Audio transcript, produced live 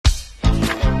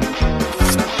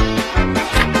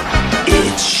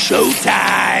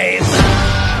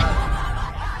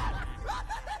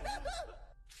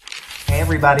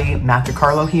everybody, Matt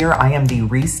DiCarlo here. I am the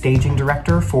restaging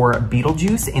director for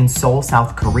Beetlejuice in Seoul,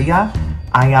 South Korea.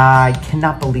 I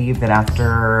cannot believe that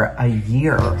after a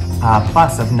year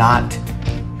plus of not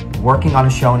working on a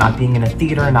show, not being in a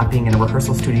theater, not being in a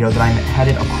rehearsal studio, that I'm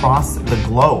headed across the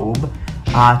globe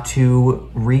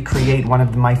to recreate one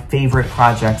of my favorite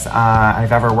projects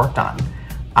I've ever worked on.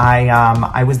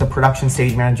 I was the production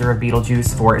stage manager of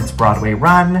Beetlejuice for its Broadway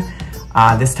run.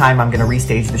 This time I'm gonna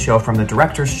restage the show from the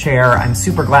director's chair. I'm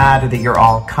super glad that you're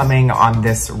all coming on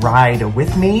this ride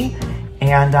with me,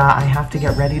 and I have to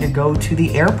get ready to go to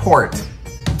the airport.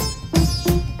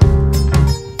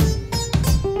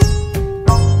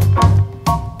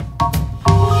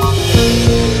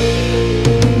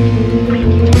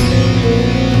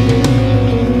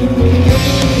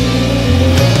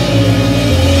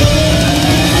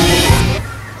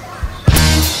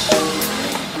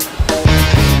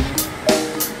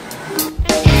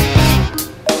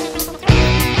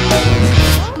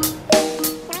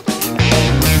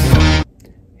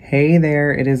 Hey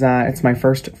there, it's my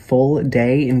first full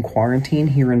day in quarantine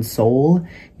here in Seoul.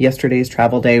 Yesterday's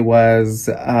travel day was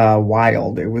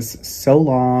wild. It was so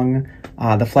long.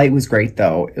 The flight was great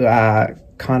though.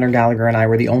 Connor Gallagher and I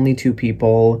were the only two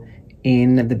people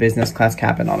in the business class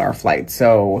cabin on our flight.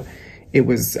 So it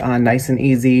was nice and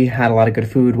easy, had a lot of good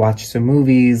food, watched some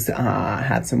movies,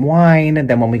 had some wine. And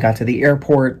then when we got to the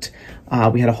airport,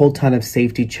 we had a whole ton of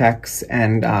safety checks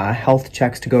and health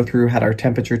checks to go through, had our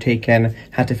temperature taken,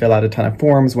 had to fill out a ton of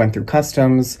forms, went through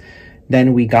customs.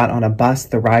 Then we got on a bus.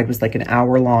 The ride was like an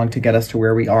hour long to get us to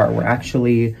where we are. We're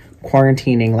actually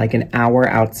quarantining like an hour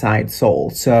outside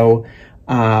Seoul. So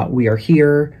we are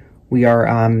here. We are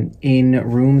in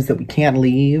rooms that we can't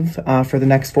leave for the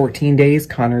next 14 days.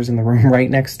 Connor's in the room right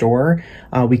next door.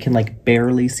 We can like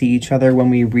barely see each other when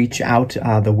we reach out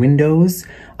the windows.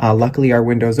 Luckily our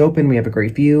window's open. We have a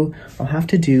great view. I'll have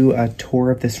to do a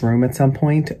tour of this room at some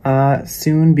point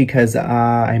soon because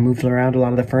I moved around a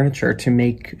lot of the furniture to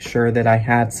make sure that I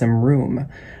had some room.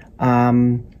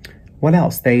 What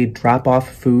else? They drop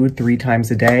off food 3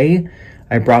 times a day.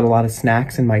 I brought a lot of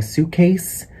snacks in my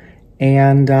suitcase.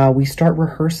 And we start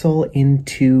rehearsal in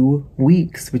 2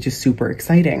 weeks, which is super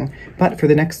exciting. But for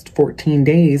the next 14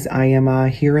 days, I am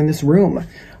here in this room.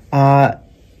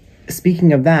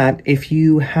 Speaking of that, if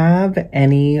you have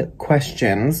any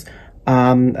questions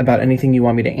about anything you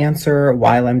want me to answer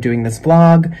while I'm doing this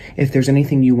vlog, if there's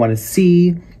anything you want to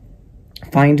see,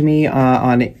 find me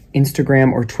on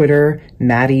Instagram or Twitter,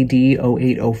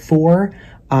 MattieD0804.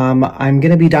 I'm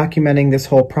going to be documenting this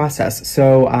whole process.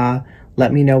 So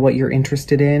let me know what you're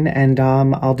interested in, and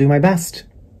I'll do my best.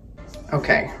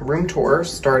 Okay, room tour,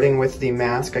 starting with the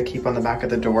mask I keep on the back of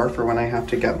the door for when I have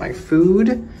to get my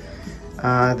food.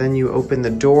 Then you open the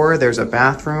door. There's a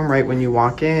bathroom right when you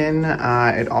walk in.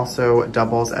 It also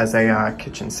doubles as a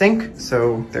kitchen sink,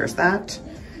 so there's that.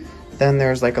 Then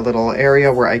there's like a little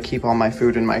area where I keep all my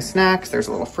food and my snacks. There's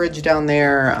a little fridge down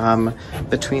there.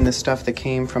 Between the stuff that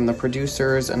came from the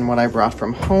producers and what I brought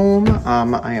from home,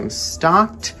 I am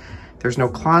stocked. There's no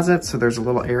closet, so there's a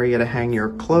little area to hang your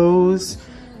clothes.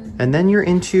 And then you're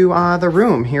into the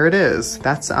room. Here it is.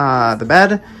 That's the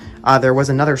bed. There was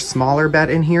another smaller bed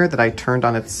in here that I turned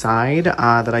on its side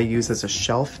that I use as a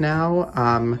shelf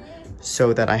now,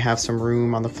 so that I have some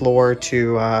room on the floor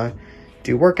to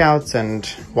do workouts and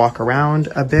walk around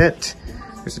a bit.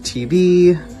 There's a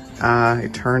TV. I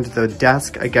turned the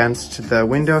desk against the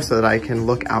window so that I can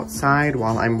look outside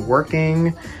while I'm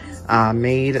working.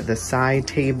 Made the side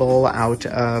table out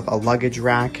of a luggage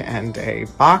rack and a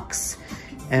box.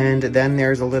 And then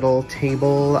there's a little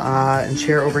table and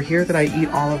chair over here that I eat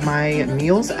all of my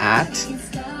meals at.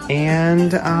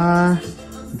 And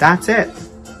that's it.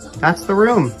 That's the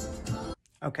room.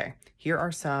 Okay, here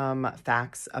are some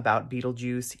facts about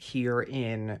Beetlejuice here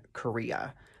in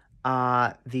Korea.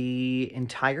 The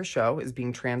entire show is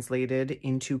being translated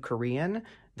into Korean.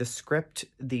 The script,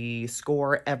 the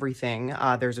score, everything.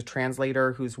 There's a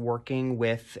translator who's working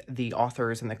with the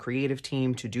authors and the creative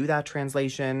team to do that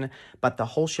translation, but the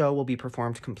whole show will be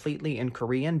performed completely in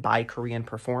Korean by Korean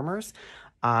performers.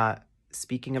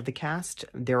 Speaking of the cast,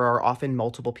 there are often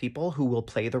multiple people who will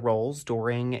play the roles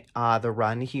during the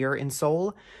run here in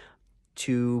Seoul.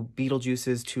 2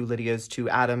 Beetlejuices, 2 Lydias, 2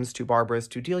 Adams, 2 Barbaras,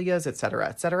 2 Delias, etc.,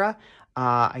 etc.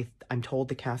 I'm told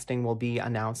the casting will be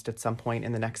announced at some point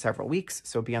in the next several weeks,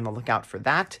 so be on the lookout for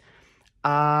that.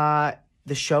 The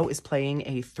show is playing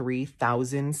a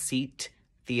 3,000-seat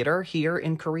theater here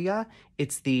in Korea.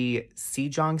 It's the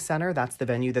Sejong Center. That's the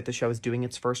venue that the show is doing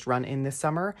its first run in this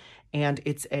summer. And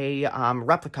it's a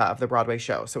replica of the Broadway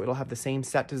show. So it'll have the same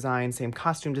set design, same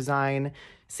costume design,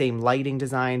 same lighting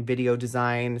design, video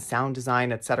design, sound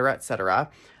design, etc., etc.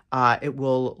 It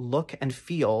will look and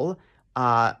feel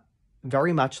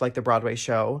very much like the Broadway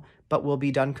show, but will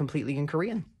be done completely in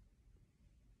Korean.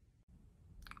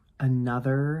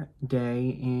 Another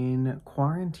day in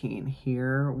quarantine.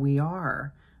 Here we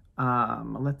are.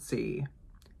 Let's see.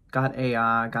 Got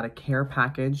a care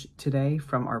package today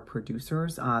from our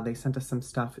producers. They sent us some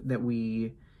stuff that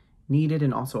we needed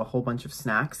and also a whole bunch of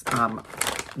snacks.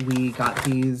 We got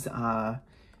these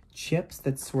chips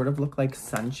that sort of look like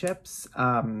sun chips,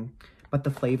 but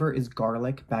the flavor is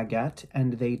garlic baguette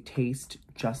and they taste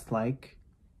just like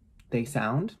they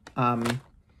sound.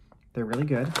 They're really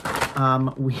good.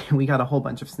 We got a whole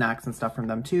bunch of snacks and stuff from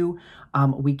them too.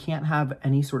 We can't have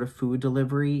any sort of food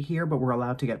delivery here, but we're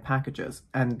allowed to get packages.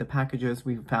 And the packages,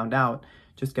 we found out,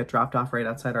 just get dropped off right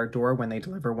outside our door when they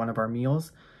deliver one of our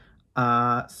meals.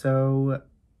 So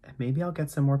maybe I'll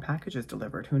get some more packages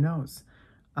delivered. Who knows?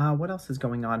 What else is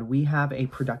going on? We have a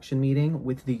production meeting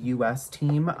with the US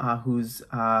team who's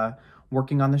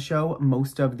working on the show.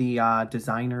 Most of the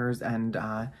designers and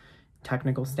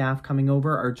technical staff coming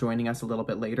over are joining us a little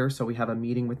bit later. So we have a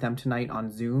meeting with them tonight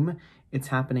on Zoom. It's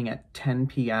happening at 10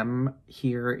 p.m.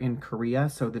 here in Korea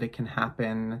so that it can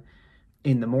happen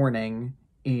in the morning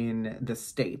in the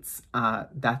States.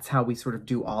 That's how we sort of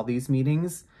do all these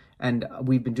meetings. And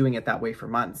we've been doing it that way for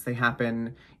months. They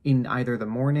happen in either the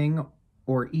morning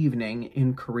or evening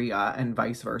in Korea and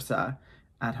vice versa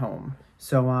at home.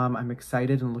 So I'm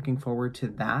excited and looking forward to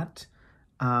that.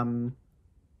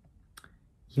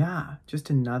 Yeah, just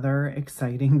another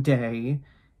exciting day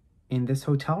in this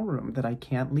hotel room that I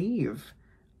can't leave.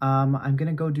 I'm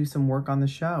gonna go do some work on the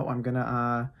show. I'm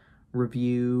gonna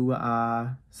review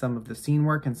some of the scene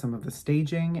work and some of the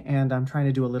staging, and I'm trying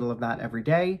to do a little of that every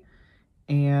day.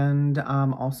 And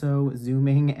also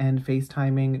Zooming and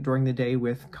FaceTiming during the day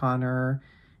with Connor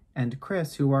and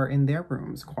Chris, who are in their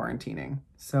rooms quarantining.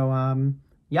 So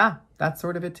yeah, that's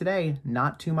sort of it today.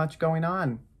 Not too much going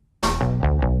on.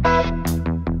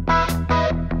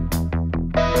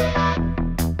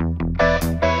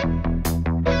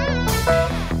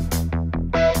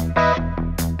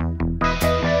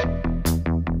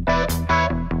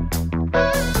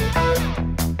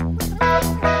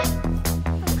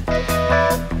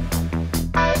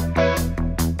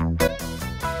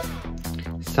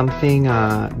 Something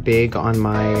big on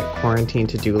my quarantine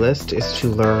to-do list is to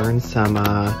learn some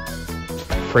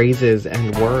phrases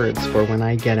and words for when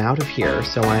I get out of here.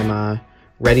 So I'm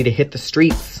ready to hit the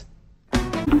streets.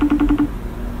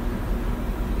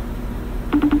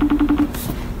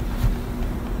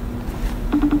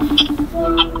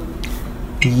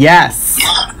 Yes.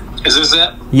 Is this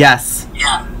it? Yes.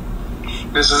 Yeah.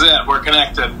 This is it. We're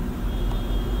connected.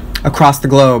 Across the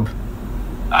globe.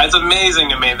 It's amazing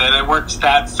to me that it works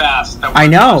that fast. That I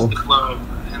know. The globe,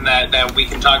 and that we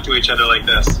can talk to each other like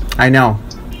this. I know.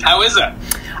 How is it?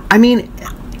 I mean,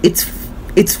 it's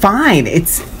fine.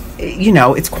 It's, you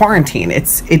know, it's quarantine.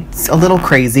 It's a little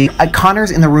crazy.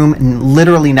 Connor's in the room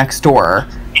literally next door,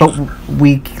 but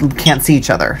we can't see each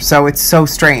other. So it's so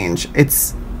strange.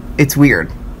 It's weird.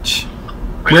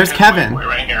 Where's Kevin? We're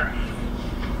right here.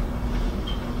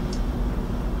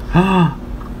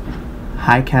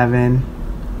 Hi, Kevin.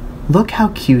 Look how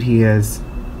cute he is.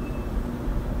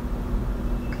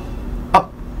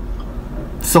 Oh,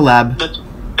 celeb.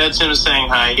 That's him saying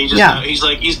hi. He just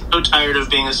he's so tired of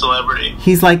being a celebrity.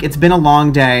 He's like, it's been a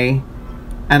long day,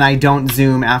 and I don't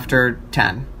Zoom after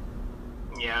 10.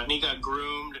 Yeah, and he got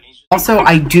groomed. And he's also,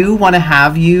 I do want to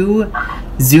have you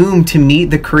Zoom to meet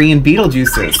the Korean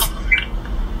Beetlejuices.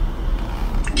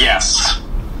 Yes.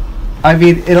 I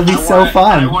mean, it'll be so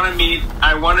fun. I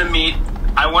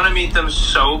want to meet them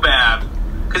so bad.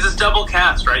 Because it's double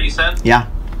cast, right, you said? Yeah.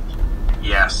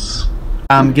 Yes.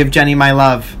 Give Jenny my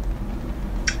love.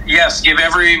 Yes,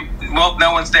 well,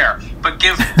 no one's there. But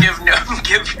give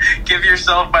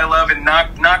yourself my love and knock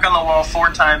on the wall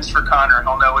 4 times for Connor.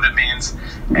 He'll know what it means.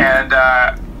 And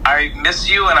I miss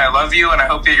you and I love you and I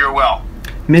hope that you're well.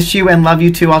 Miss you and love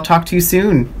you too. I'll talk to you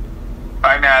soon.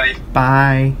 Bye, Maddie.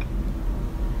 Bye.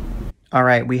 All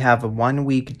right, we have 1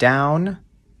 week down,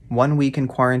 1 week in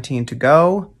quarantine to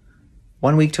go,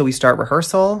 1 week till we start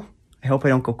rehearsal. I hope I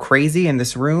don't go crazy in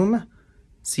this room.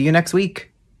 See you next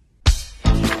week.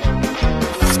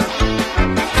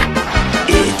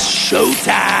 It's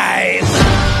showtime!